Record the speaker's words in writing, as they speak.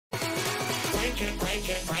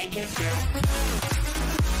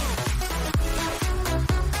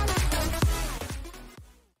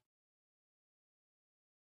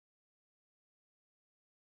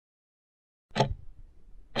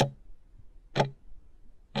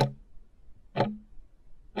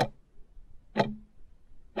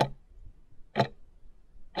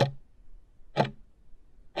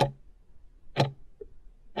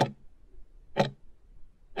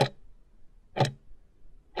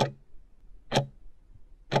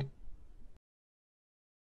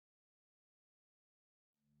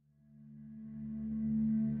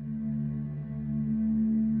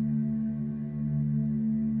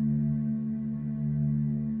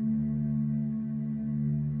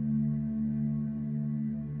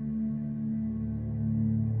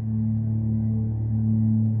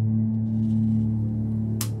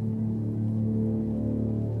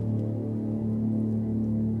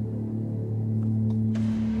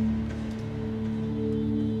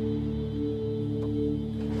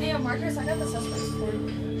Marcus, I got the suspects for you.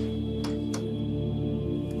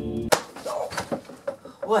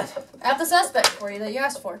 What? I have the suspect for you that you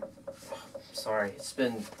asked for. Sorry, it's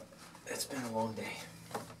been a long day.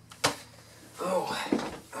 Oh,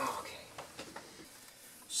 okay.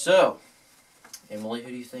 So, Emily,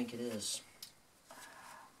 who do you think it is?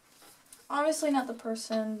 Obviously not the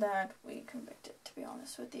person that we convicted, to be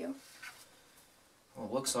honest with you. Well,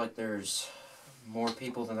 it looks like there's more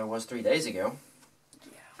people than there was 3 days ago.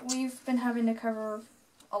 Yeah, we've been having to cover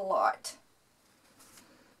a lot.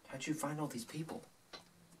 How'd you find all these people?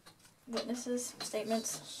 Witnesses,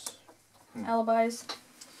 statements, alibis.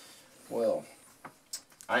 Well,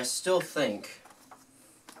 I still think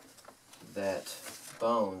that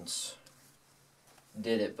Bones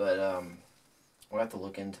did it, but we'll have to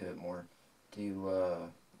look into it more.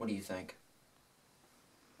 What do you think?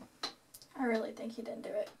 I really think he didn't do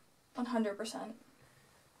it. 100%.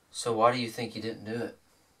 So why do you think he didn't do it?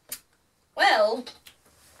 Well,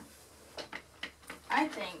 I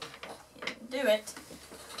think he didn't do it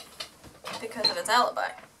because of its alibi.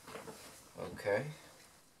 Okay.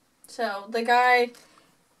 So, the guy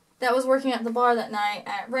that was working at the bar that night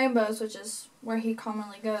at Rainbows, which is where he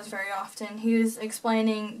commonly goes very often, he was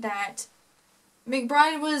explaining that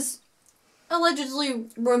McBride was allegedly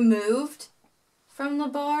removed from the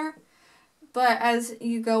bar, but as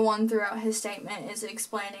you go on throughout his statement, is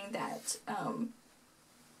explaining that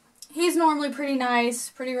he's normally pretty nice,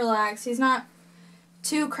 pretty relaxed. He's not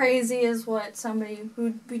too crazy as what somebody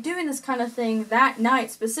who'd be doing this kind of thing that night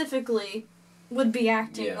specifically would be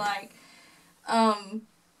acting like. Let's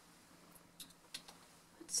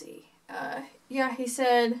see. Yeah, he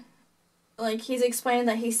said, like, he's explained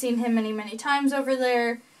that he's seen him many, many times over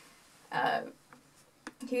there.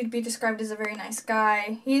 He would be described as a very nice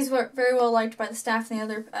guy. He's very well liked by the staff and the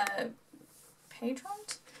other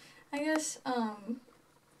patrons, I guess.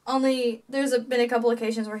 There's been a couple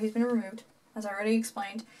occasions where he's been removed, as I already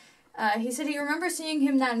explained. He said he remembers seeing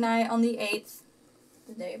him that night on the 8th,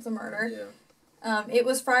 the day of the murder. Yeah. It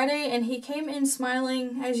was Friday, and he came in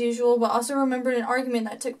smiling as usual, but also remembered an argument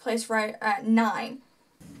that took place right at 9.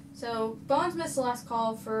 So, Bones missed the last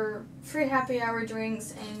call for free happy hour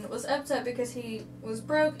drinks and was upset because he was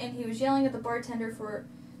broke and he was yelling at the bartender for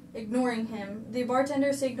ignoring him. The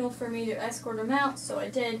bartender signaled for me to escort him out, so I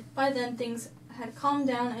did. By then, things had calmed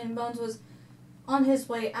down and Bones was on his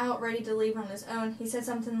way out, ready to leave on his own. He said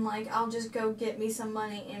something like, "I'll just go get me some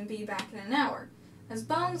money and be back in an hour." As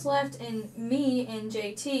Bones left, and me and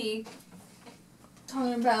JT,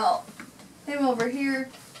 talking about him over here,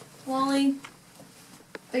 Wally,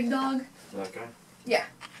 big dog. That guy? Yeah,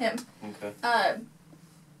 him. Okay.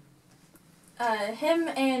 Him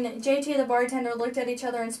and JT, the bartender, looked at each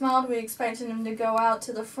other and smiled. We expected him to go out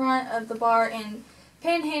to the front of the bar and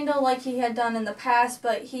panhandle like he had done in the past,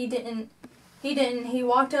 but he didn't. He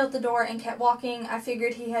walked out the door and kept walking. I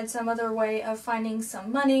figured he had some other way of finding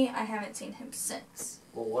some money. I haven't seen him since.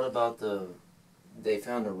 Well, what about they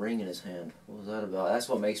found a ring in his hand? What was that about? That's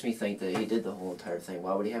what makes me think that he did the whole entire thing.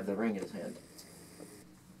 Why would he have the ring in his hand?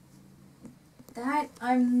 That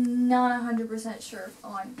I'm not 100% sure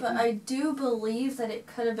on, but I do believe that it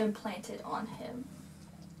could have been planted on him.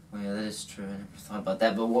 Well, yeah, that is true. I never thought about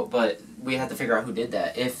that, but we have to figure out who did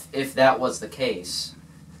that. If that was the case.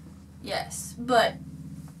 Yes, but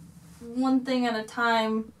one thing at a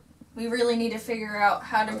time, we really need to figure out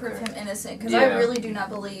how to prove him innocent, because I really do not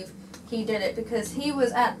believe he did it, because he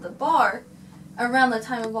was at the bar around the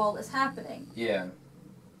time of all this happening. Yeah.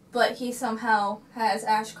 But he somehow has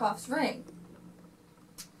Ashcroft's ring.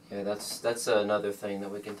 Yeah, that's another thing that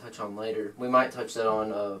we can touch on later. We might touch that on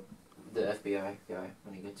the FBI guy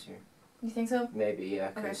when he gets here. You think so? Maybe,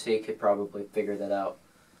 yeah, because Okay. he could probably figure that out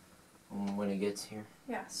when he gets here.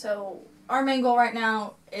 Yeah, so our main goal right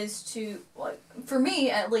now is to, like, for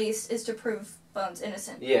me at least, is to prove Bones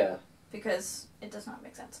innocent. Yeah. Because it does not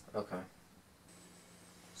make sense. Okay.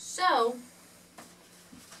 So,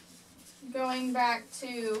 going back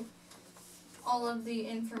to all of the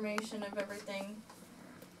information of everything,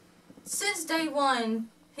 since day one,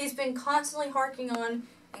 he's been constantly harking on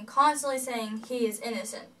and constantly saying he is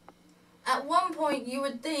innocent. At one point, you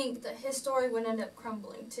would think that his story would end up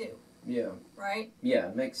crumbling too. Yeah. Right? Yeah,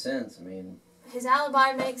 it makes sense. I mean... His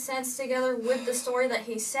alibi makes sense together with the story that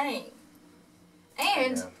he's saying.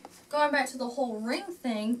 And, going back to the whole ring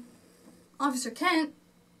thing, Officer Kent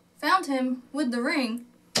found him with the ring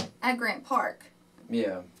at Grant Park.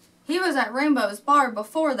 Yeah. He was at Rainbow's bar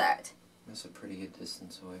before that. That's a pretty good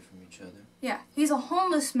distance away from each other. Yeah, he's a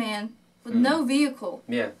homeless man with no vehicle.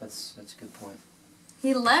 Yeah, that's a good point.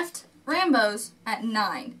 He left Rainbow's at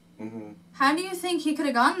 9. Mm-hmm. How do you think he could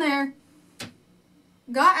have gone there,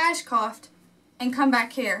 got Ashcroft, and come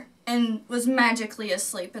back here, and was magically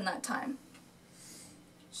asleep in that time?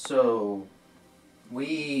 So,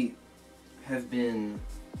 we have been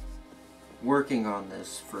working on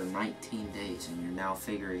this for 19 days, and you're now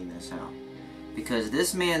figuring this out. Because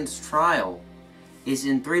this man's trial is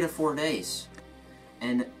in 3 to 4 days.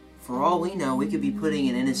 And for all we know, we could be putting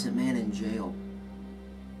an innocent man in jail.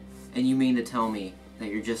 And you mean to tell me that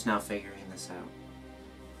you're just now figuring this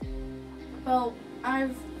out? Well,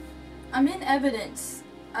 I'm in evidence.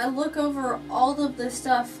 I look over all of this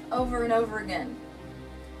stuff over and over again,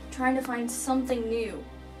 trying to find something new.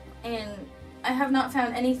 And I have not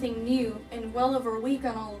found anything new in well over a week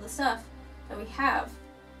on all of the stuff that we have.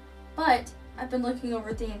 But I've been looking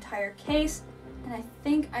over the entire case, and I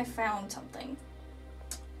think I found something.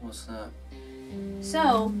 What's that?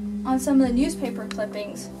 So, on some of the newspaper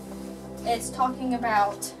clippings, it's talking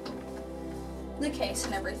about the case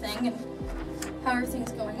and everything, and how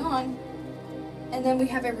everything's going on. And then we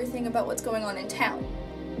have everything about what's going on in town.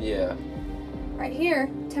 Yeah. Right here,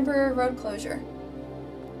 temporary road closure.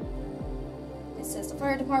 It says the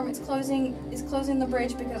fire department's closing the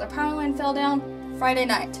bridge because a power line fell down Friday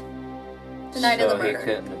night. The night of the murder. So he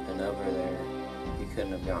couldn't have been over there. He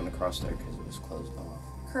couldn't have gone across there because it was closed off.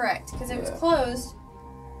 Correct, because it was closed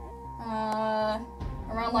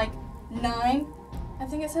around like 9, I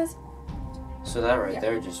think it says. So that right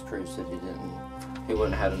there just proves that he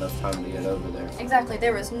wouldn't have had enough time to get over there. Exactly,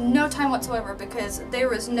 there was no time whatsoever because there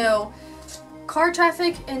was no car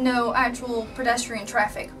traffic and no actual pedestrian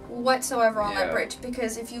traffic whatsoever on that bridge.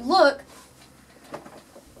 Because if you look,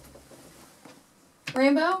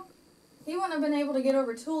 Rainbow, he wouldn't have been able to get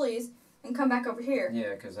over Tooley's and come back over here.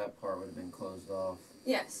 Yeah, because that part would have been closed off.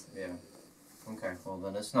 Yes. Yeah. Okay, well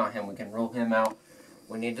then it's not him. We can rule him out.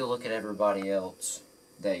 We need to look at everybody else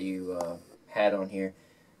that you had on here.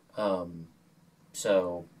 Or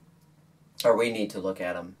we need to look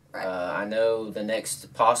at them. Right. I know the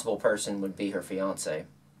next possible person would be her fiance.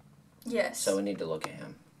 Yes. So we need to look at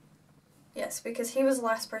him. Yes, because he was the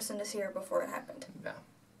last person to see her before it happened. Yeah.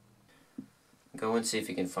 Go and see if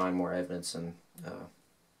you can find more evidence, and we'll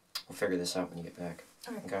figure this out when you get back.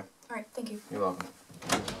 Okay. All right, thank you. You're welcome.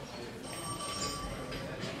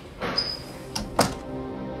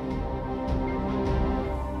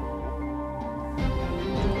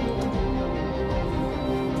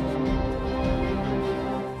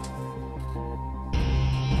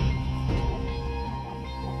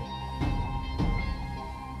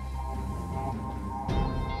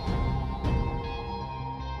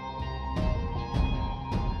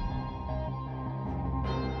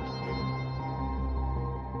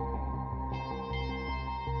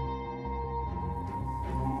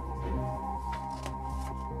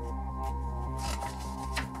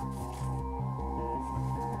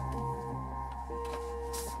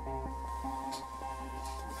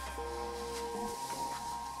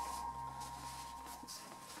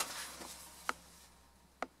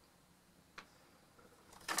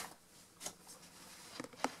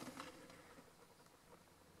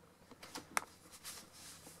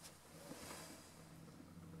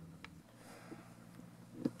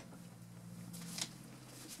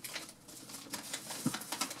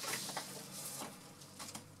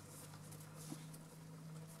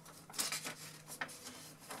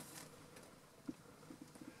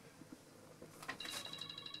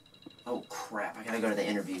 Oh crap, I gotta go to the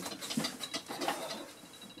interview.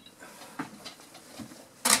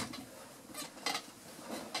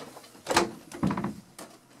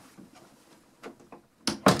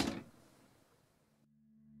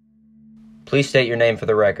 Please state your name for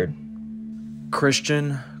the record.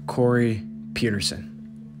 Christian Corey Peterson.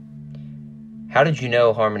 How did you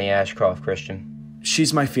know Harmony Ashcroft, Christian?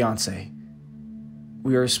 She's my fiancée.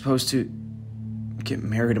 We are supposed to get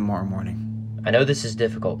married tomorrow morning. I know this is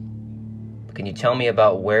difficult, but can you tell me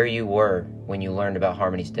about where you were when you learned about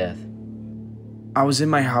Harmony's death? I was in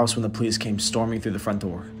my house when the police came storming through the front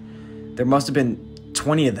door. There must have been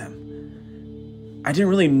 20 of them. I didn't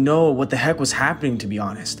really know what the heck was happening, to be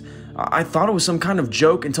honest. I thought it was some kind of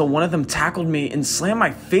joke until one of them tackled me and slammed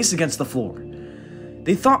my face against the floor.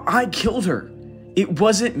 They thought I killed her. It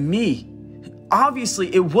wasn't me.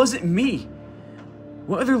 Obviously, it wasn't me.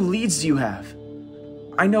 What other leads do you have?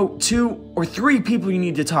 I know 2 or 3 people you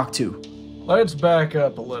need to talk to. Let's back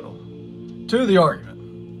up a little. To the argument.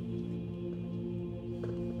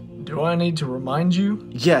 Do I need to remind you?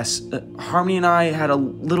 Yes, Harmony and I had a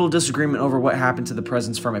little disagreement over what happened to the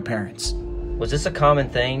presents for my parents. Was this a common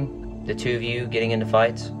thing, the two of you getting into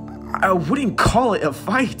fights? I wouldn't call it a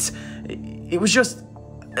fight. It was just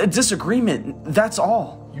a disagreement, that's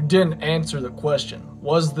all. You didn't answer the question.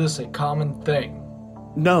 Was this a common thing?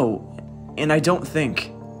 No, and I don't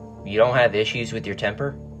think. You don't have issues with your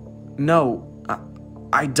temper? No,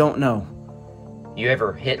 I don't know. You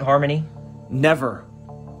ever hit Harmony? Never.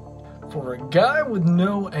 For a guy with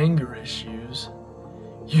no anger issues,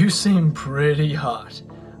 you seem pretty hot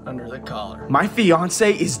under the collar. My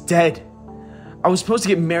fiancé is dead. I was supposed to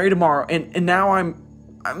get married tomorrow, and now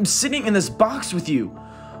I'm sitting in this box with you.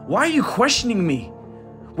 Why are you questioning me?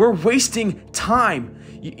 We're wasting time.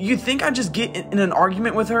 You think I'd just get in an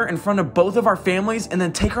argument with her in front of both of our families and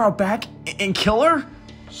then take her out back and kill her?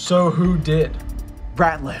 So who did?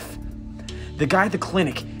 Ratliff. The guy at the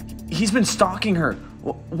clinic. He's been stalking her.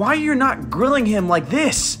 Why are you not grilling him like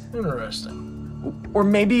this? Interesting. Or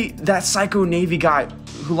maybe that psycho Navy guy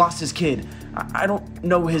who lost his kid. I don't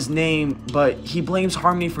know his name, but he blames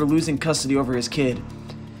Harmony for losing custody over his kid.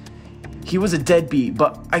 He was a deadbeat,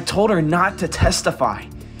 but I told her not to testify.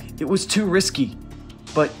 It was too risky,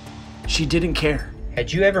 but she didn't care.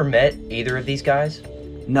 Had you ever met either of these guys?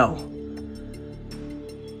 No.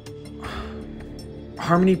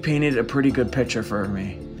 Harmony painted a pretty good picture for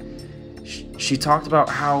me. She talked about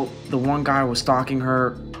how the one guy was stalking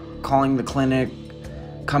her, calling the clinic,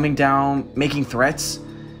 coming down, making threats.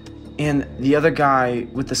 And the other guy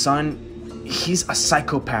with the son, he's a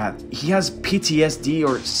psychopath. He has PTSD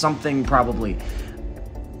or something probably.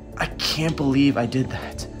 I can't believe I did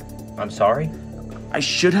that. I'm sorry? I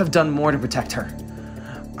should have done more to protect her.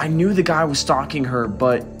 I knew the guy was stalking her,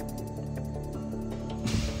 but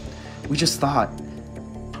we just thought,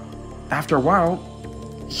 after a while,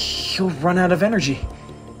 he'll run out of energy.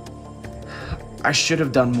 I should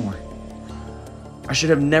have done more. I should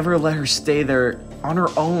have never let her stay there on her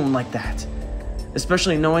own like that.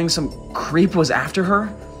 Especially knowing some creep was after her.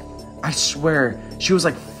 I swear, she was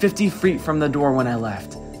like 50 feet from the door when I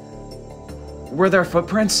left. Were there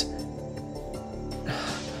footprints?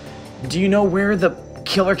 Do you know where the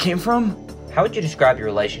killer came from? How would you describe your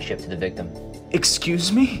relationship to the victim?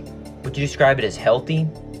 Excuse me? Would you describe it as healthy?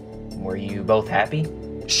 Were you both happy?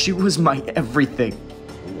 She was my everything.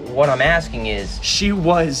 What I'm asking is... She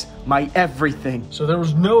was my everything. So there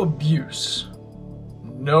was no abuse.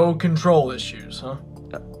 No control issues, huh?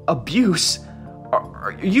 Abuse?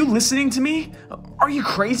 Are you listening to me? Are you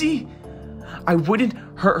crazy? I wouldn't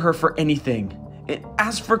hurt her for anything.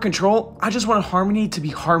 As for control, I just wanted Harmony to be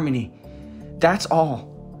Harmony. That's all.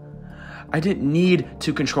 I didn't need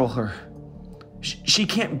to control her. She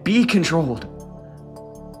can't be controlled.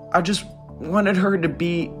 I just wanted her to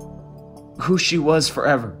be who she was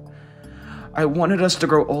forever. I wanted us to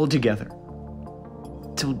grow old together.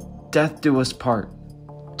 Till death do us part.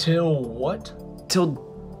 Till what?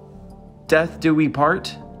 Till death do we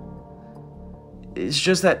part? It's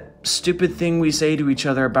just that stupid thing we say to each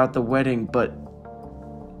other about the wedding, but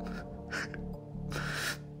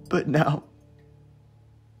now.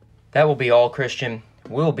 That will be all, Christian.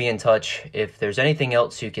 We'll be in touch. If there's anything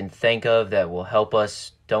else you can think of that will help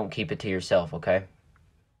us, don't keep it to yourself, okay?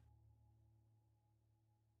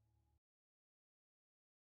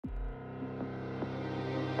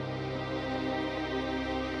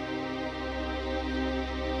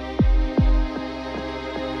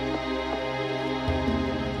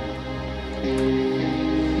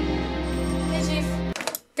 Hey, Chief.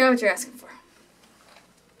 Got what you're asking for.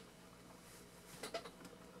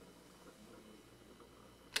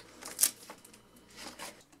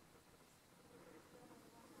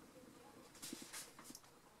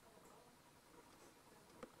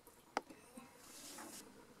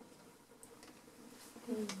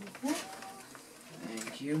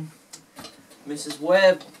 Thank you. Mrs.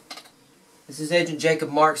 Webb, this is Agent Jacob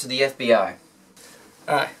Marks of the FBI.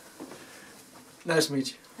 Hi. Nice to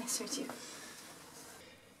meet you. Nice to meet you.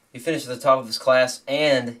 He finished at the top of his class,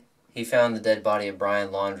 and he found the dead body of Brian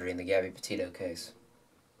Laundrie in the Gabby Petito case.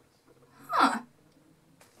 Huh.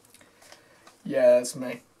 Yeah, that's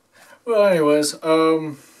me. Well, anyways,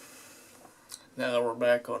 now that we're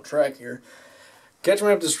back on track here, catch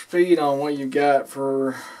me up to speed on what you got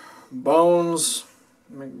for Bones,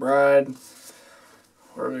 McBride,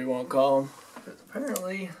 whatever you want to call him. Because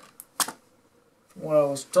apparently, from what I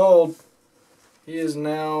was told, he is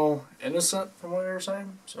now innocent from what you're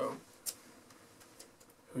saying. So,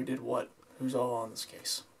 who did what? Who's all on this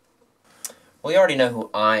case? Well, you already know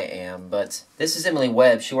who I am, but this is Emily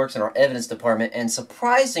Webb. She works in our evidence department, and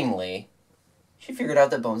surprisingly, she figured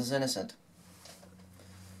out that Bones is innocent.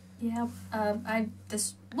 Yeah, I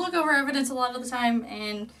just look over evidence a lot of the time,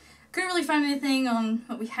 and couldn't really find anything on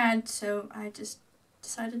what we had, so I just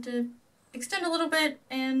decided to extend a little bit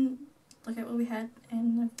and look at what we had,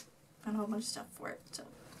 and I found a whole bunch of stuff for it. So.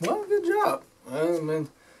 Well, good job. I mean,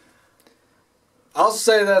 I'll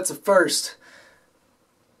say that's a first.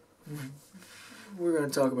 We're going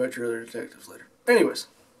to talk about your other detectives later. Anyways,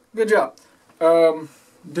 good job.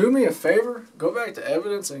 Do me a favor. Go back to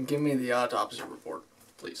evidence and give me the autopsy report,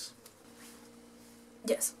 please.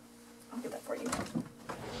 Yes, I'll get that for you.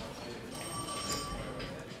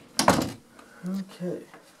 Okay.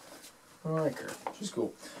 I like her. She's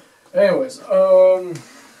cool. Anyways, alright,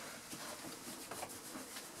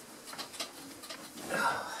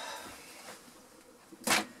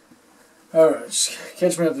 just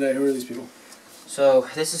catch me up today. Who are these people? So,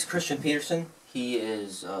 this is Christian Peterson. He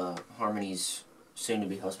is Harmony's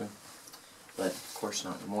soon-to-be husband, but of course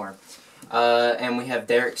not anymore. And we have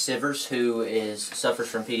Derek Sivers, who suffers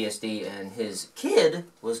from PTSD, and his kid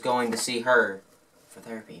was going to see her for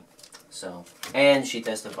therapy. So, and she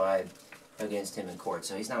testified against him in court,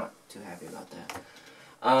 so he's not too happy about that.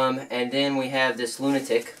 And then we have this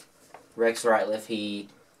lunatic, Rex Rightliff. He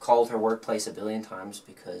called her workplace a billion times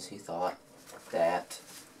because he thought that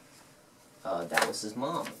that was his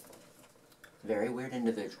mom. Very weird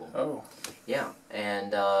individual. Oh. Yeah,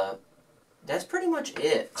 and that's pretty much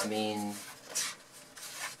it. I mean,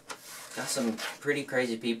 got some pretty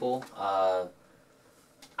crazy people.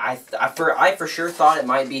 I for sure thought it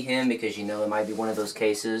might be him because, you know, it might be one of those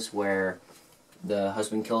cases where the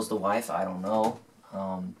husband kills the wife. I don't know.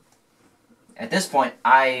 At this point,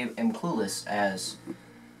 I am clueless as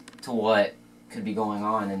to what could be going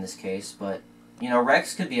on in this case, but, you know,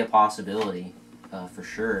 Rex could be a possibility for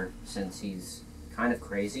sure, since he's kind of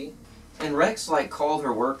crazy. And Rex, like, called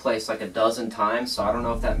her workplace like a dozen times, so I don't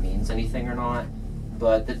know if that means anything or not.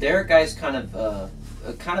 But the Derek guy's kind of a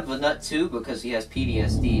nut too because he has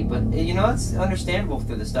PTSD. But, you know, it's understandable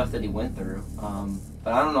through the stuff that he went through.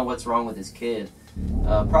 But I don't know what's wrong with his kid.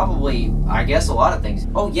 Probably, I guess, a lot of things.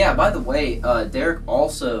 Oh, yeah, by the way, Derek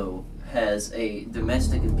also has a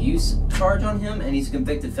domestic abuse charge on him, and he's a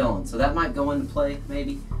convicted felon. So that might go into play,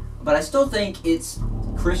 maybe. But I still think it's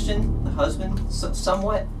Christian, the husband,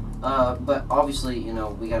 somewhat. But obviously, you know,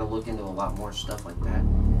 we got to look into a lot more stuff like that.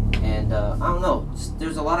 And I don't know,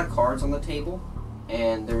 there's a lot of cards on the table,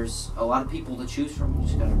 and there's a lot of people to choose from. You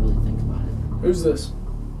just got to really think about it. Who's this?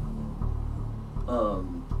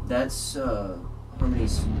 That's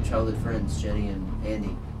Harmony's childhood friends, Jenny and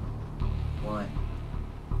Andy. Why?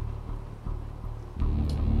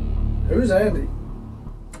 Who's Andy?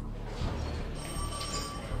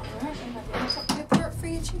 Alright, I got the autopsy report for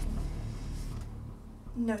you, Chief.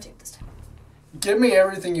 No tape this time. Give me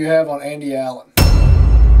everything you have on Andy Allen.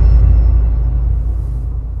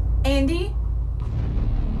 Andy?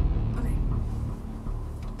 Okay.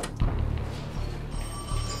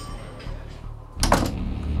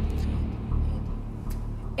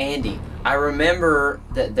 Andy. I remember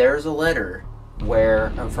that there's a letter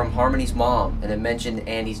where from Harmony's mom, and it mentioned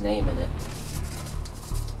Andy's name in it.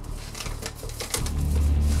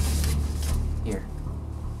 Here.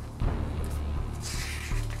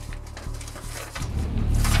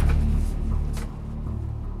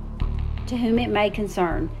 To whom it may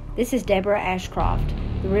concern, this is Deborah Ashcroft.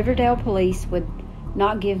 The Riverdale police would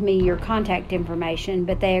not give me your contact information,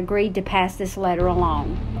 but they agreed to pass this letter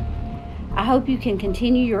along. I hope you can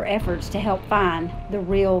continue your efforts to help find the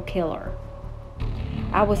real killer.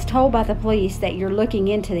 I was told by the police that you're looking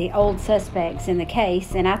into the old suspects in the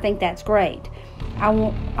case, and I think that's great. I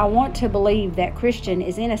want to believe that Christian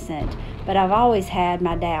is innocent, but I've always had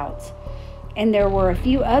my doubts. And there were a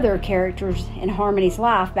few other characters in Harmony's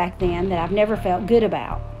life back then that I've never felt good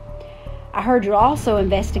about. I heard you're also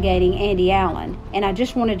investigating Andy Allen, and I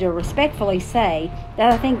just wanted to respectfully say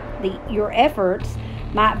that I think your efforts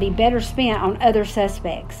might be better spent on other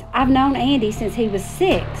suspects. I've known Andy since he was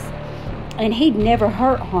 6, and he'd never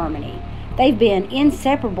hurt Harmony. They've been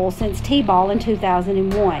inseparable since T-ball in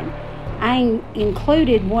 2001. I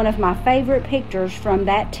included one of my favorite pictures from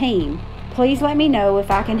that team. Please let me know if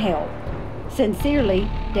I can help. Sincerely,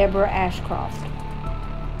 Deborah Ashcroft.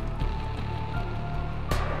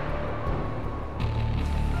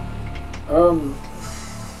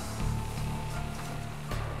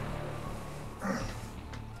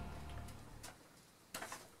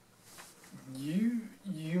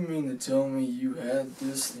 You mean to tell me you had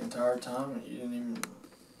this the entire time and you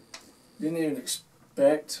didn't even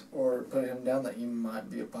expect or put him down that you might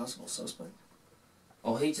be a possible suspect?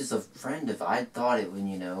 Well, he's just a friend of. I thought it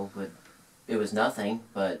would, but it was nothing.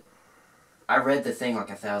 But I read the thing like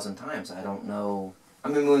 1,000 times. I don't know. I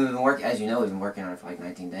mean, we've been working, as you know, we've been working on it for like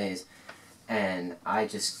 19 days, and I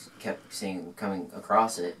just kept coming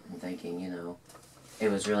across it and thinking, it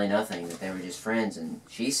was really nothing. That they were just friends. And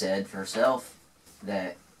she said for herself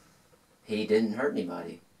that he didn't hurt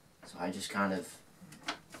anybody. So I just kind of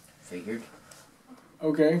figured.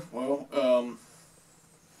 Okay, well,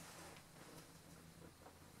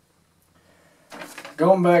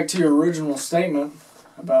 going back to your original statement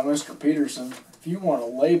about Mr. Peterson, if you want to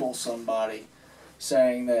label somebody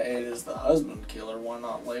saying that it is the husband killer, why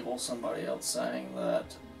not label somebody else saying that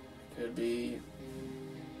it could be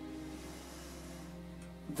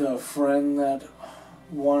the friend that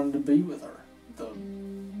wanted to be with her?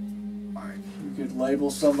 You could label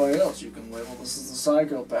somebody else. You can label this as the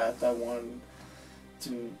psychopath that wanted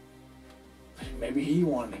to. Maybe he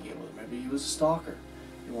wanted to get with her. Maybe he was a stalker.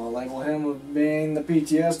 You want to label him as being the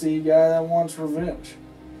PTSD guy that wants revenge.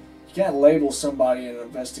 You can't label somebody in an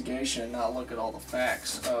investigation and not look at all the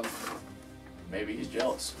facts of maybe he's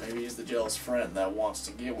jealous. Maybe he's the jealous friend that wants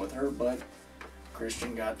to get with her, but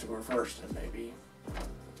Christian got to her first, and maybe,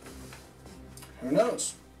 who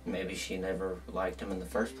knows? Maybe she never liked him in the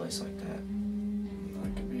first place like that.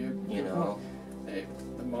 That could be a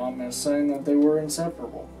the mom is saying that they were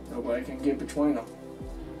inseparable. Nobody can get between them.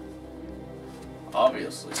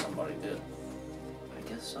 Obviously somebody did. I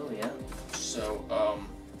guess so, yeah. So,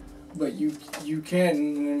 but you can't,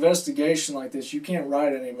 in an investigation like this, you can't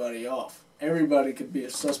write anybody off. Everybody could be a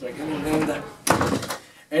suspect.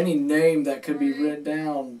 Any name that could be written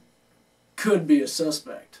down could be a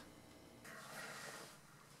suspect.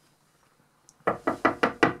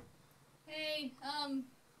 Hey,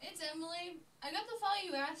 it's Emily. I got the file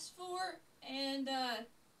you asked for, and,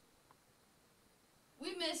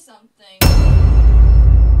 we missed something.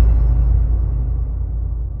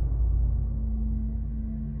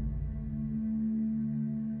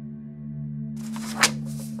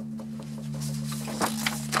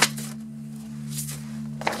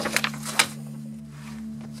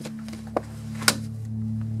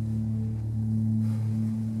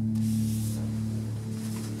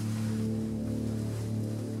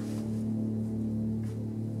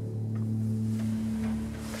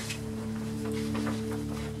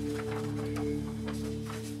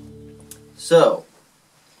 So,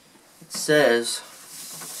 it says,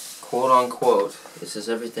 quote unquote, this is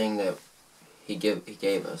everything that he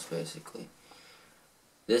gave us, basically.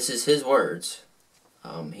 This is his words.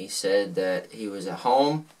 He said that he was at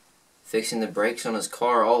home fixing the brakes on his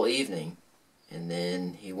car all evening, and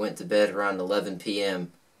then he went to bed around 11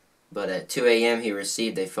 p.m., but at 2 a.m. he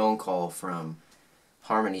received a phone call from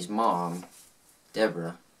Harmony's mom,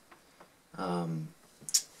 Deborah,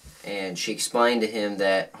 and she explained to him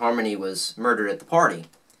that Harmony was murdered at the party.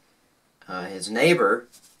 His neighbor,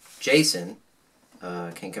 Jason,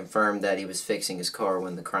 can confirm that he was fixing his car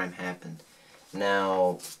when the crime happened.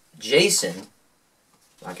 Now, Jason,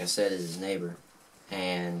 like I said, is his neighbor,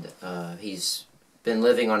 and he's been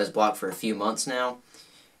living on his block for a few months now.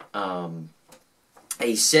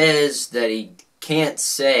 He says that he can't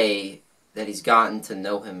say that he's gotten to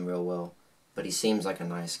know him real well, but he seems like a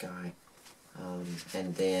nice guy.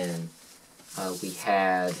 And then we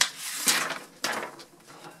had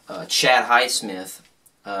Chad Highsmith,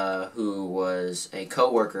 who was a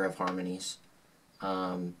co-worker of Harmony's.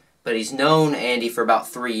 But he's known Andy for about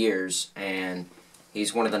 3 years, and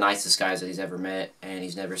he's one of the nicest guys that he's ever met, and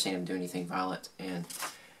he's never seen him do anything violent and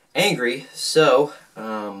angry. So,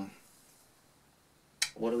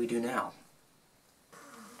 what do we do now?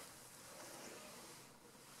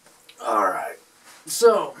 Alright,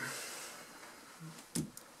 so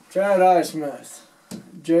Chad Highsmith,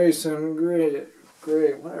 Jason Great,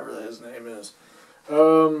 whatever his name is.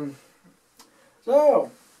 So,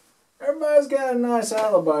 everybody's got a nice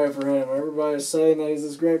alibi for him. Everybody's saying that he's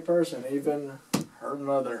this great person, even her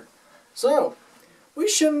mother. So, we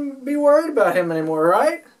shouldn't be worried about him anymore,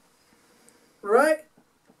 right? Right?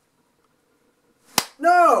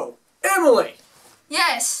 No! Emily!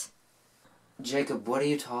 Yes! Jacob, what are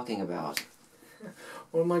you talking about?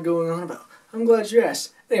 What am I going on about? I'm glad you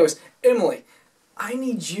asked. Anyways, Emily, I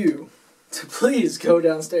need you to please go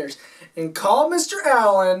downstairs and call Mr.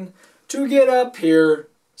 Allen to get up here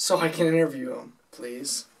so I can interview him,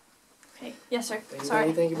 please. Okay. Yes, sir.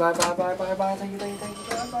 Thank you, bye, bye, bye, bye, bye, thank you, bye,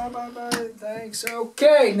 thanks.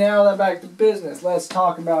 Okay, now that back to business. Let's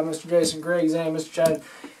talk about Mr. Jason Griggs and Mr. Chad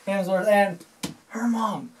Hemsworth and her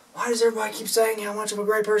mom. Why does everybody keep saying how much of a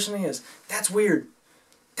great person he is? That's weird.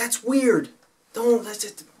 That's weird.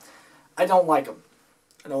 I don't like him.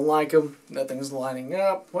 I don't like him. Nothing's lining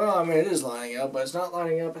up. Well, I mean, it is lining up, but it's not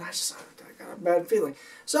lining up, and I got a bad feeling.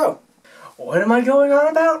 So, what am I going on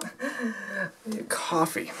about? I need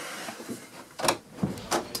coffee.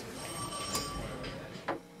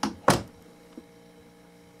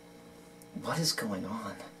 What is going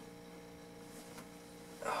on?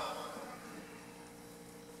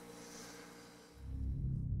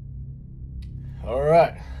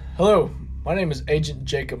 Alright. Hello. My name is Agent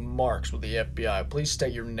Jacob Marks with the FBI. Please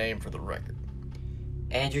state your name for the record.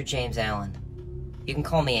 Andrew James Allen. You can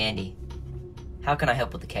call me Andy. How can I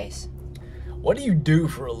help with the case? What do you do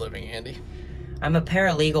for a living, Andy? I'm a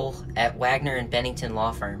paralegal at Wagner and Bennington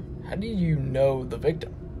Law Firm. How do you know the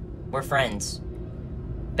victim? We're friends.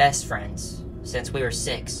 Best friends. Since we were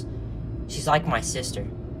 6. She's like my sister.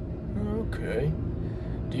 Okay.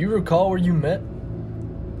 Do you recall where you met?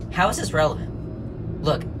 How is this relevant?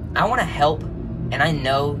 Look, I want to help, and I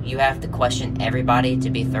know you have to question everybody to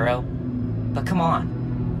be thorough, but come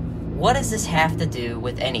on. What does this have to do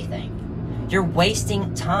with anything? You're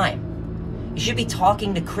wasting time. You should be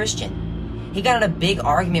talking to Christian. He got in a big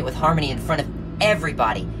argument with Harmony in front of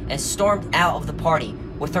everybody and stormed out of the party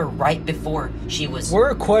with her right before she was...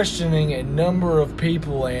 We're questioning a number of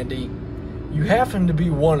people, Andy. You happen to be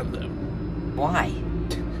one of them. Why?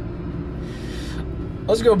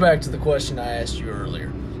 Let's go back to the question I asked you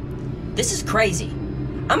earlier. This is crazy.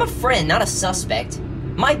 I'm a friend, not a suspect.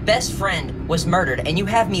 My best friend was murdered, and you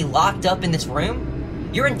have me locked up in this room?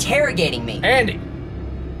 You're interrogating me. Andy,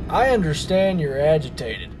 I understand you're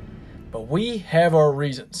agitated, but we have our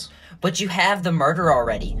reasons. But you have the murder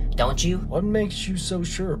already, don't you? What makes you so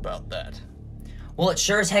sure about that? Well, it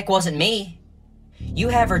sure as heck wasn't me. You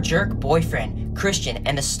have her jerk boyfriend, Christian,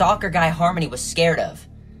 and the stalker guy Harmony was scared of.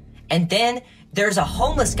 And then there's a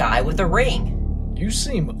homeless guy with a ring. You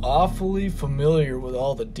seem awfully familiar with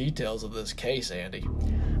all the details of this case, Andy.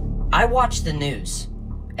 I watched the news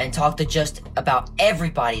and talked to just about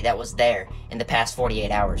everybody that was there in the past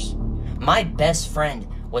 48 hours. My best friend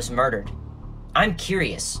was murdered. I'm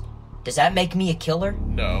curious. Does that make me a killer?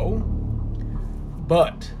 No.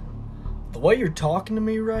 But the way you're talking to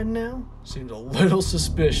me right now seems a little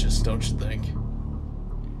suspicious, don't you think?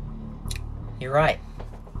 You're right.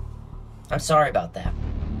 I'm sorry about that.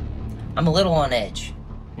 I'm a little on edge.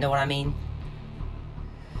 Know what I mean?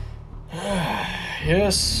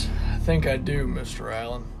 Yes, I think I do, Mr.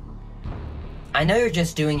 Allen. I know you're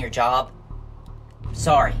just doing your job.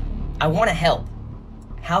 Sorry. I want to help.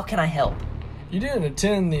 How can I help? You didn't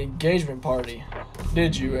attend the engagement party,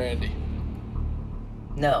 did you, Andy?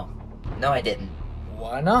 No. No, I didn't.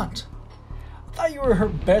 Why not? I thought you were her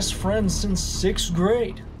best friend since 6th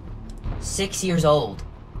grade. 6 years old.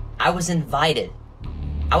 I was invited.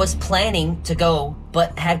 I was planning to go,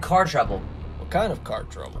 but had car trouble. What kind of car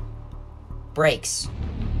trouble? Brakes.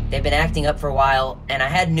 They've been acting up for a while, and I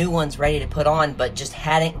had new ones ready to put on, but just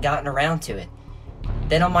hadn't gotten around to it.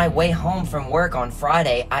 Then on my way home from work on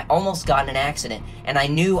Friday, I almost got in an accident, and I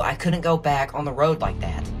knew I couldn't go back on the road like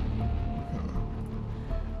that.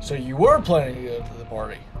 So you were planning to go to the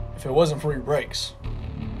party, if it wasn't for your brakes?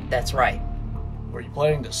 That's right. Were you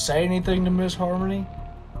planning to say anything to Miss Harmony?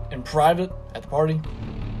 In private, at the party?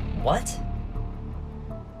 What?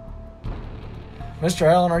 Mr.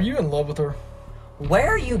 Allen, are you in love with her? Where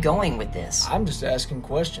are you going with this? I'm just asking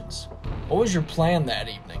questions. What was your plan that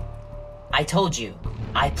evening? I told you.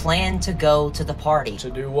 I planned to go to the party.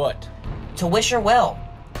 To do what? To wish her well.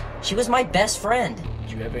 She was my best friend.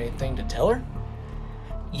 Did you have anything to tell her?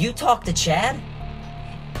 You talked to Chad?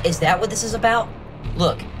 Is that what this is about?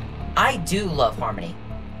 Look, I do love Harmony.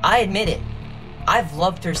 I admit it. I've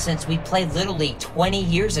loved her since we played Little League 20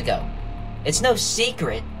 years ago. It's no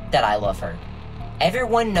secret that I love her.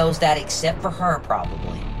 Everyone knows that except for her,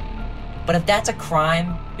 probably. But if that's a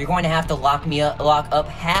crime, you're going to have to lock up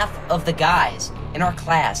half of the guys in our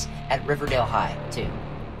class at Riverdale High, too.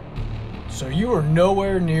 So you were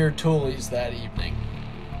nowhere near Tully's that evening?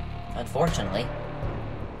 Unfortunately.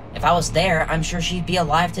 If I was there, I'm sure she'd be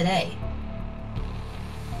alive today.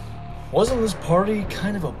 Wasn't this party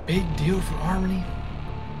kind of a big deal for Harmony?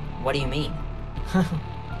 What do you mean?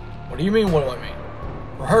 What do you mean, what do I mean?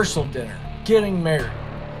 Rehearsal dinner, getting married.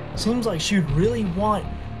 Seems like she'd really want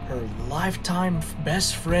her lifetime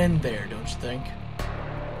best friend there, don't you think?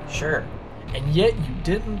 Sure. And yet you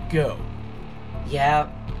didn't go. Yeah,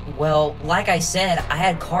 well, like I said, I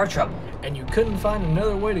had car trouble. And you couldn't find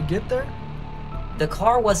another way to get there? The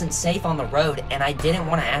car wasn't safe on the road, and I didn't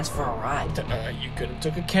want to ask for a ride. You could have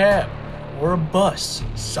took a cab or a bus,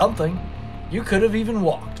 something. You could have even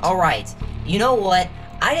walked. All right, you know what?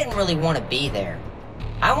 I didn't really want to be there.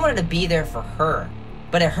 I wanted to be there for her,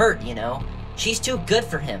 but it hurt, you know? She's too good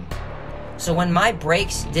for him. So when my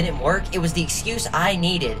brakes didn't work, it was the excuse I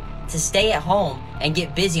needed to stay at home and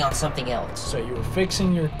get busy on something else. So you were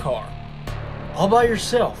fixing your car, all by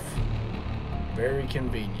yourself. Very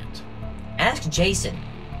convenient. Ask Jason.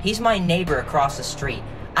 He's my neighbor across the street.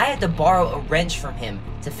 I had to borrow a wrench from him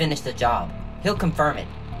to finish the job. He'll confirm it.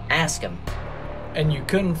 Ask him. And you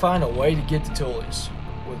couldn't find a way to get to Tully's,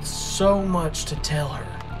 with so much to tell her.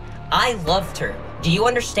 I loved her. Do you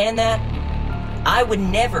understand that? I would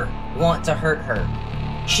never want to hurt her.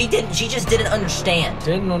 She just didn't understand.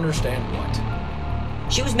 Didn't understand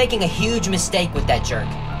what? She was making a huge mistake with that jerk.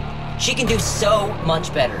 She can do so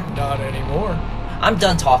much better. Not anymore. I'm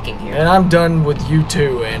done talking here. And I'm done with you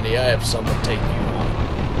too, Andy. I have something to take you home.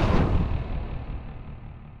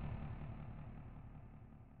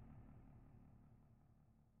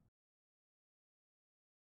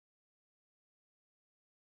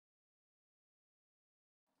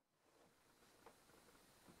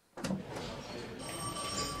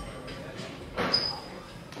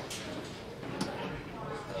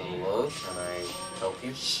 Hello, can I help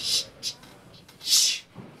you?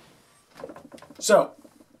 So,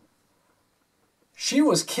 she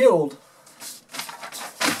was killed.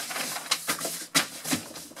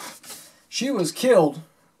 She was killed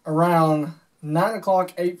around 9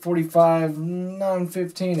 o'clock, 8:45,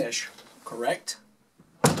 9:15-ish. Correct?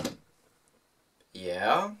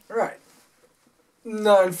 Yeah? Right.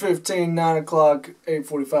 9:15, 9 o'clock,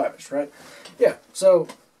 8:45-ish, right? Yeah, so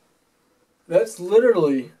that's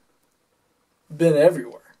literally been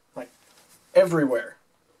everywhere. Like, everywhere.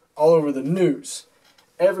 All over the news.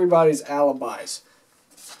 Everybody's alibis.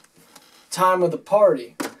 Time of the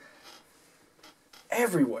party.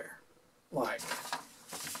 Everywhere. Like,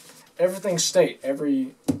 everything state,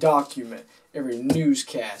 every document, every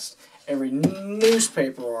newscast, every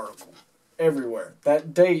newspaper article, everywhere.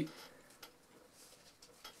 That date,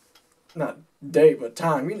 not date, but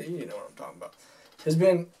time, you know what I'm talking about, has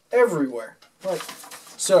been everywhere. Like,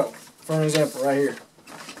 so, for an example, right here.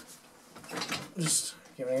 Just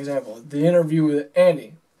give an example. The interview with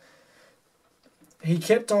Andy. He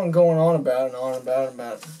kept on going on about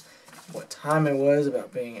what time it was,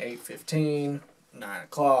 about being 8:15, 9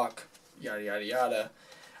 o'clock, yada, yada, yada.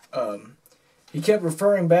 He kept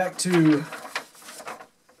referring back to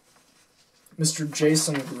Mr.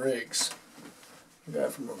 Jason Griggs. The guy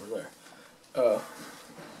from over there.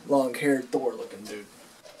 Long-haired Thor-looking dude.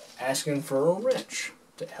 Asking for a wrench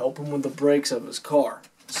to help him with the brakes of his car.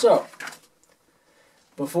 So,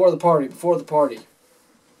 before the party.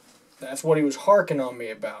 That's what he was harking on me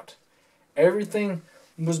about. Everything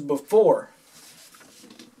was before.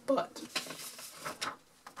 But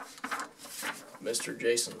Mr.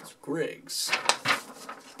 Jason Griggs'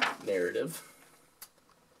 narrative,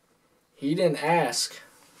 he didn't ask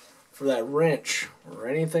for that wrench or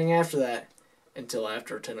anything after that until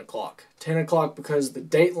after 10 o'clock. 10 o'clock because the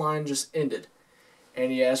dateline just ended.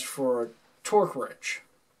 And he asked for a torque wrench.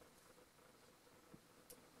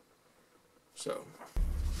 So,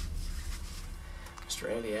 Mr.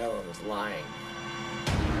 Andy Allen is lying.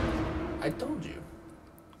 I told you.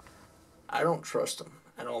 I don't trust him.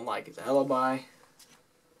 I don't like his alibi.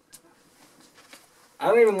 I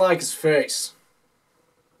don't even like his face.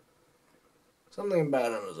 Something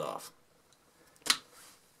about him is off.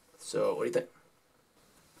 So, what do you think?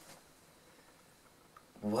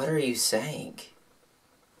 What are you saying?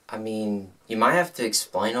 I mean, you might have to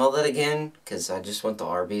explain all that again, because I just went to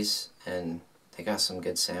Arby's, and they got some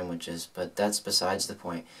good sandwiches, but that's besides the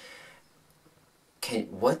point.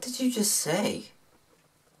 What did you just say?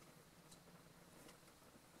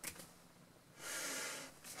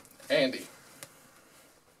 Andy.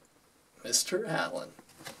 Mr. Allen.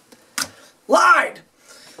 Lied!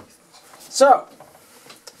 So,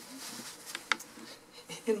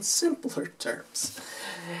 in simpler terms,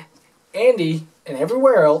 Andy and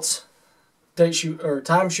everywhere else,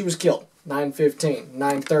 time she was killed, 9:15,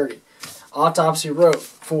 9:30. Autopsy wrote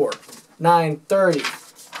for 9:30.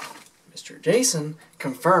 Mr. Jason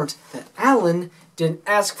confirmed that Allen didn't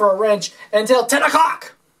ask for a wrench until 10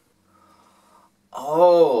 o'clock.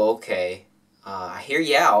 Oh, okay. I hear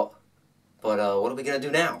you out. But, what are we gonna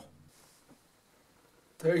do now?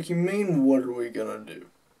 What do you mean, what are we gonna do?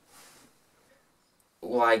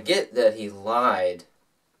 Well, I get that he lied,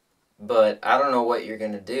 but I don't know what you're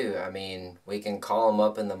gonna do. I mean, we can call him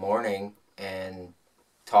up in the morning and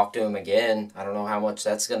talk to him again. I don't know how much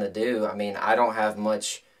that's gonna do. I mean, I don't have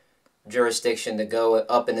much jurisdiction to go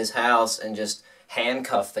up in his house and just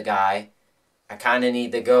handcuff the guy. I kind of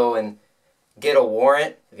need to go and get a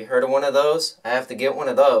warrant. Have you heard of one of those? I have to get one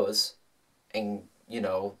of those. And, you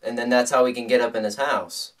know, and then that's how we can get up in his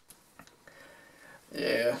house.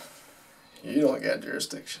 Yeah, you don't got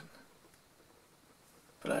jurisdiction.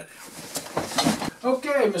 But I do.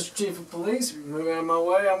 Okay, Mr. Chief of Police, if you move out of my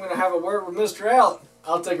way, I'm going to have a word with Mr. Allen.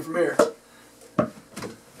 I'll take it from here.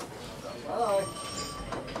 Bye.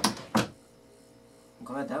 I'm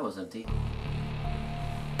glad that was empty.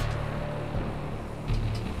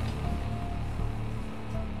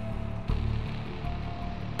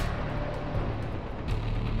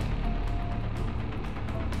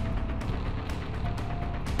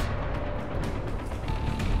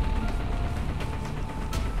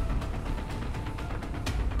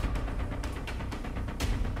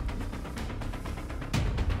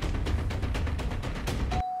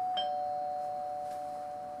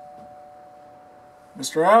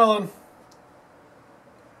 Mr. Allen?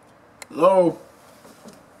 Hello?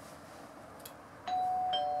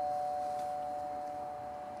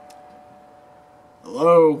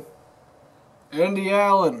 Hello? Andy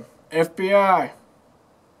Allen, FBI.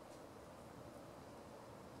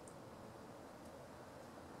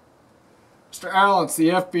 Mr. Allen, it's the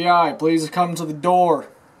FBI. Please come to the door.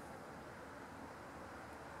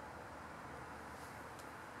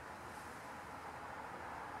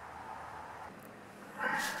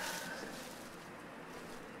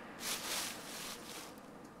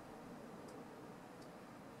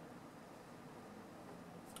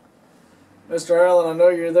 Mr. Allen, I know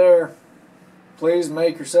you're there. Please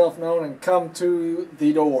make yourself known and come to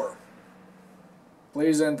the door.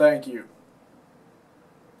 Please and thank you.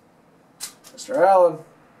 Mr. Allen?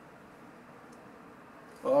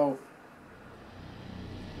 Hello?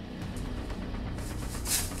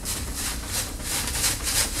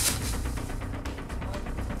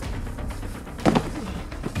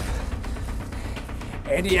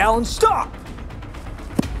 Andy Allen, stop!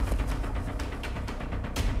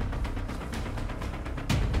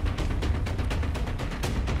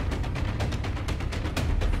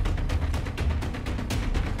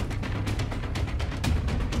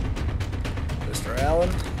 Mr.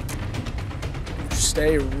 Allen,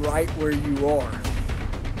 stay right where you are.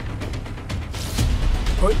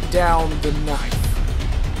 Put down the knife.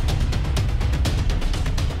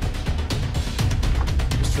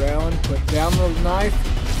 Mr. Allen, put down the knife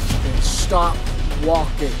and stop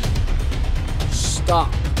walking.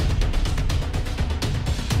 Stop.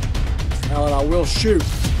 Mr. Allen, I will shoot.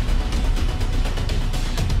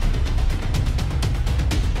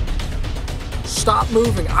 Stop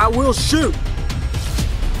moving. I will shoot.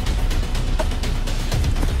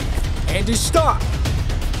 Andy, stop.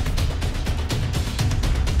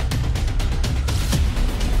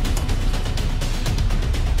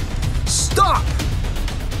 Stop.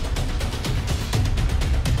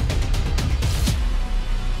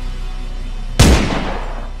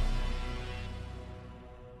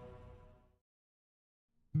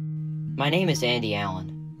 My name is Andy Allen,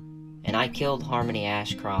 and I killed Harmony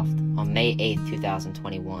Ashcroft on May 8th,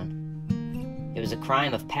 2021. It was a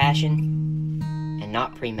crime of passion and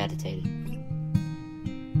not premeditated.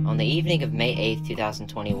 On the evening of May 8th,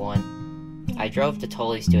 2021, I drove to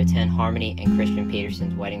Tully's to attend Harmony and Christian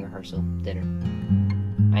Peterson's wedding rehearsal dinner.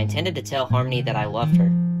 I intended to tell Harmony that I loved her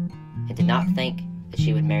and did not think that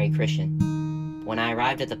she would marry Christian. But when I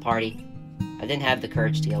arrived at the party, I didn't have the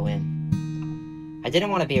courage to go in. I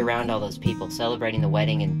didn't want to be around all those people celebrating the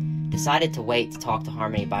wedding and decided to wait to talk to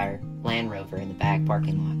Harmony by her Land Rover in the back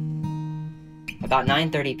parking lot. About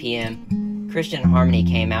 9:30 p.m., Christian and Harmony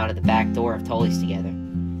came out of the back door of Tully's together.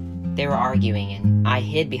 They were arguing, and I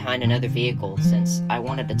hid behind another vehicle since I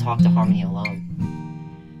wanted to talk to Harmony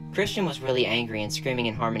alone. Christian was really angry and screaming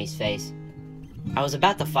in Harmony's face. I was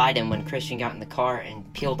about to fight him when Christian got in the car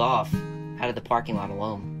and peeled off out of the parking lot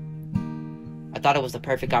alone. I thought it was the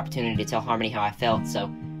perfect opportunity to tell Harmony how I felt,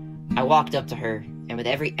 so I walked up to her, and with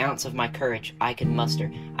every ounce of my courage I could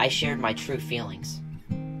muster, I shared my true feelings.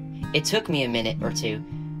 It took me a minute or two,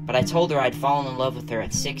 but I told her I'd fallen in love with her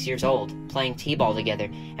at 6 years old, playing t-ball together,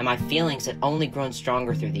 and my feelings had only grown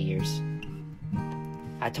stronger through the years.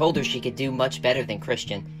 I told her she could do much better than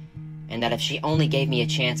Christian, and that if she only gave me a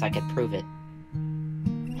chance I could prove it.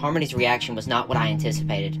 Harmony's reaction was not what I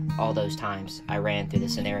anticipated all those times I ran through the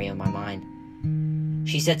scenario in my mind.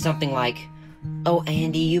 She said something like, "Oh,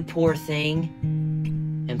 Andy, you poor thing,"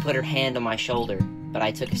 and put her hand on my shoulder, but I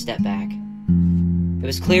took a step back. It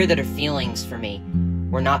was clear that her feelings for me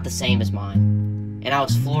were not the same as mine, and I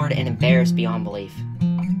was floored and embarrassed beyond belief.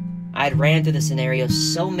 I had ran through the scenario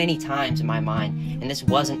so many times in my mind, and this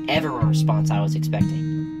wasn't ever a response I was expecting.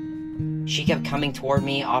 She kept coming toward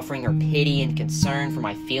me, offering her pity and concern for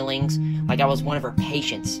my feelings, like I was one of her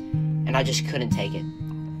patients, and I just couldn't take it.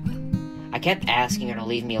 I kept asking her to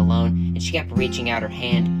leave me alone, and she kept reaching out her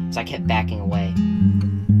hand as I kept backing away.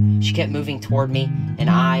 She kept moving toward me, and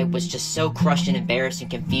I was just so crushed and embarrassed and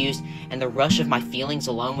confused, and the rush of my feelings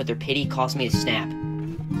along with her pity caused me to snap.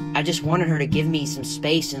 I just wanted her to give me some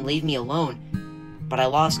space and leave me alone, but I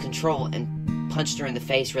lost control and punched her in the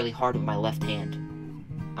face really hard with my left hand.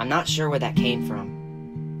 I'm not sure where that came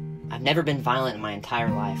from. I've never been violent in my entire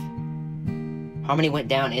life. Harmony went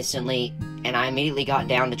down instantly, and I immediately got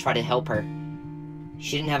down to try to help her.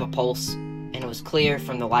 She didn't have a pulse, and it was clear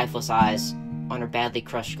from the lifeless eyes on her badly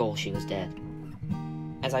crushed skull she was dead.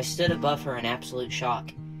 As I stood above her in absolute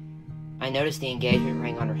shock, I noticed the engagement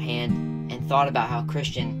ring on her hand and thought about how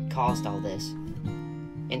Christian caused all this.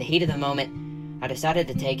 In the heat of the moment, I decided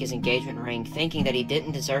to take his engagement ring, thinking that he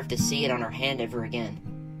didn't deserve to see it on her hand ever again.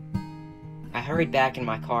 I hurried back in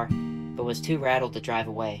my car, but was too rattled to drive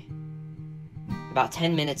away. About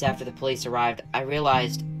 10 minutes after the police arrived, I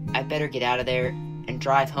realized I'd better get out of there and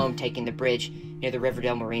drive home taking the bridge near the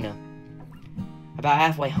Riverdale Marina. About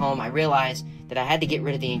halfway home, I realized that I had to get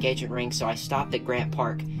rid of the engagement ring, so I stopped at Grant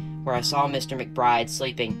Park, where I saw Mr. McBride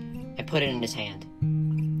sleeping, and put it in his hand.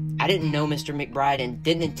 I didn't know Mr. McBride and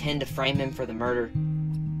didn't intend to frame him for the murder.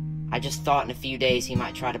 I just thought in a few days he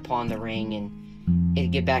might try to pawn the ring, and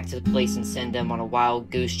it'd get back to the police and send them on a wild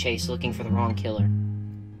goose chase looking for the wrong killer.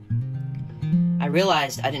 I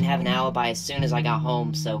realized I didn't have an alibi as soon as I got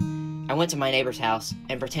home, so I went to my neighbor's house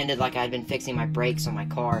and pretended like I had been fixing my brakes on my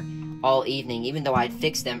car all evening, even though I had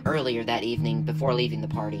fixed them earlier that evening before leaving the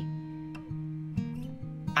party.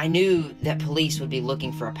 I knew that police would be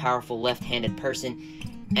looking for a powerful left-handed person,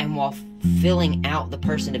 and while filling out the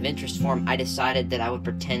person of interest form, I decided that I would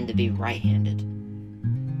pretend to be right-handed.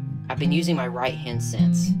 I've been using my right hand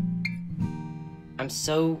since. I'm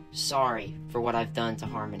so sorry for what I've done to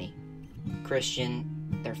Harmony, Christian,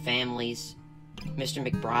 their families, Mr.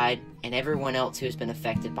 McBride, and everyone else who has been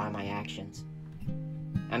affected by my actions.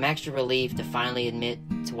 I'm extra relieved to finally admit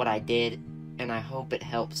to what I did, and I hope it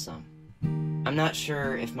helps some. I'm not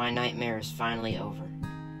sure if my nightmare is finally over,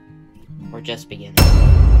 or just beginning.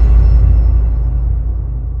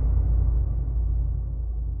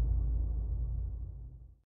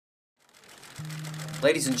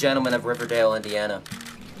 Ladies and gentlemen of Riverdale, Indiana,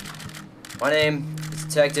 my name is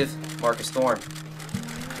Detective Marcus Thorn.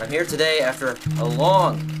 I'm here today after a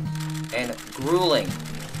long and grueling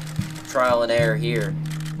trial and error here.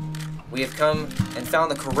 We have come and found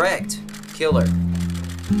the correct killer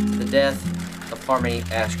to the death of Harmony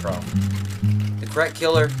Ashcroft. The correct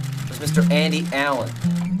killer was Mr. Andy Allen.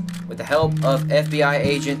 With the help of FBI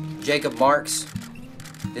agent Jacob Marks,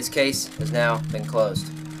 this case has now been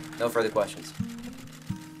closed. No further questions.